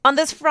On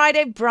this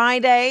Friday,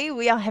 Braai Day,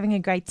 we are having a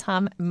great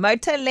time.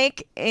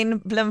 Motolek in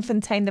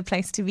Bloemfontein, the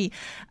place to be.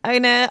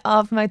 Owner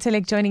of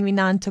Motolek joining me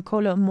now,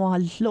 Ntoko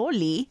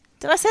Moahloli.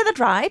 Did I say that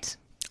right?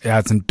 Yeah,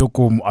 it's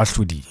Ntoko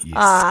Moahloli. Yes.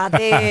 Ah,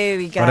 there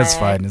we go. But it's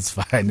fine.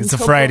 It's a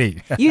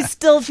Friday. You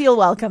still feel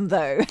welcome,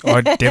 though. Oh,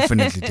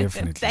 definitely.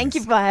 Thank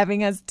you for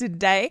having us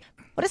today.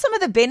 What are some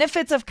of the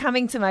benefits of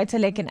coming to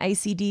Motolek and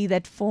ACD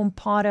that form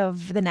part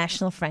of the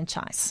national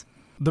franchise?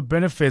 The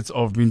benefits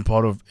of being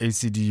part of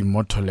ACD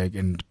Motolek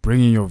and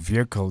bringing your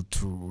vehicle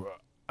to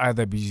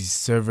either be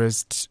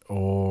serviced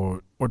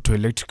or auto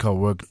electrical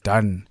work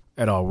done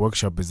at our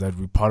workshop is that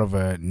we're part of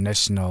a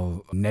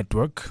national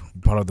network,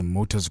 part of the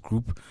Motors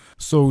Group.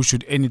 So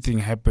should anything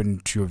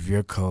happen to your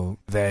vehicle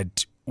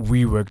that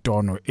we worked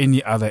on or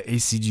any other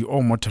ACD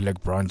or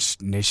Motolek branch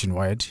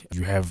nationwide,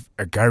 you have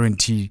a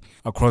guarantee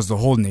across the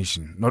whole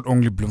nation, not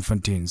only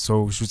Bloemfontein.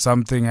 So should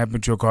something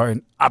happen to your car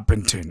in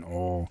Appington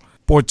or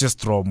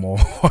Potchefstroom or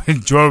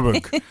in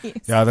Joburg, Yes.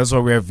 Yeah, that's why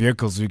we have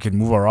vehicles so you can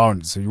move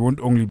around. So you won't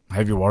only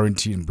have your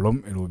warranty in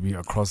Bloem, it will be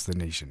across the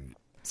nation.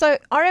 So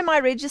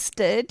RMI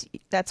registered,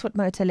 that's what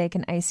Motolek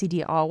and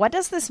ACD are. What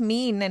does this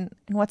mean and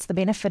what's the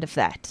benefit of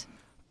that?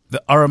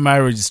 The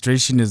RMI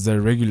registration is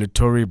the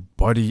regulatory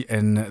body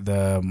in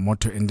the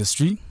motor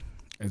industry.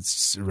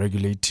 It's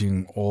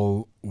regulating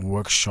all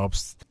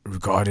workshops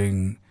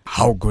regarding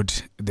how good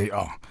they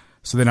are.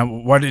 So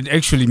then what it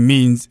actually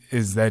means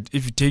is that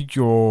if you take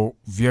your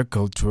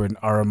vehicle to an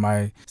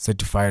RMI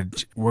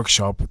certified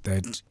workshop,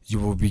 that you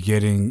will be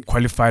getting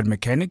qualified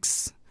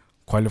mechanics,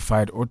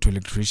 qualified auto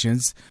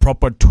electricians,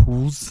 proper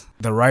tools,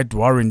 the right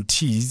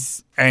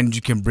warranties, and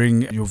you can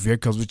bring your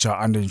vehicles which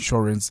are under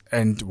insurance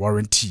and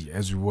warranty,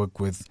 as we work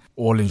with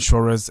all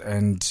insurers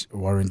and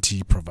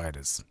warranty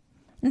providers.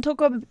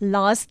 Ntoko,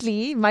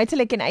 lastly,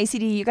 Motolek and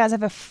ACD, you guys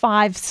have a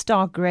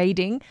 5-star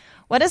grading.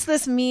 What does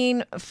this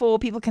mean for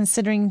people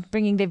considering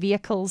bringing their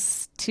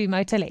vehicles to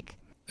Motolek?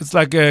 It's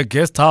like a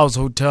guest house,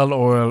 hotel,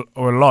 or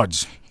a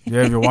lodge. You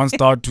have your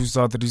 1-star,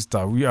 2-star,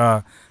 3-star. We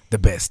are the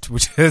best,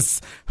 which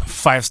is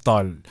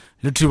 5-star.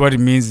 Literally what it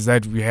means is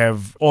that we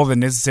have all the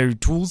necessary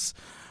tools.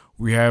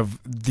 We have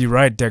the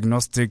right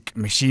diagnostic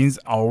machines.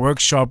 Our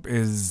workshop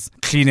is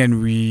clean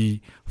and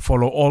we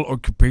follow all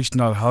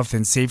occupational health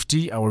and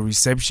safety. Our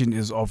reception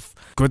is of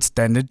good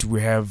standard.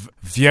 We have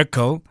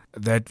vehicle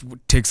that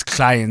takes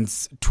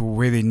clients to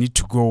where they need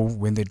to go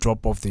when they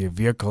drop off their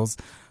vehicles.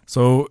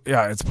 So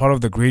yeah, it's part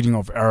of the grading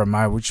of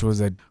RMI, which shows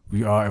that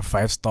we are a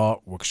 5-star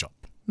workshop.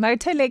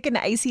 Motolek and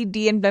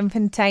ACD in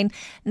Bloemfontein.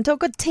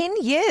 Ntoko,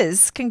 10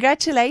 years.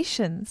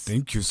 Congratulations.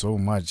 Thank you so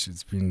much.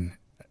 It's been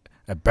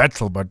a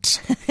battle, but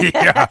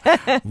yeah,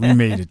 we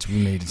made it.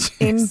 Yes.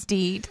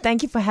 Indeed.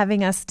 Thank you for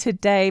having us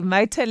today.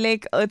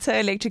 Motolek Auto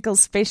Electrical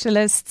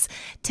Specialists.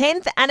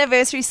 10th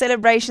anniversary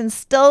celebration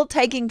still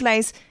taking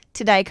place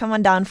today. Come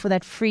on down for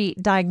that free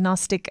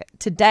diagnostic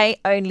today,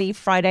 only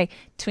Friday,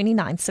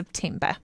 29th September.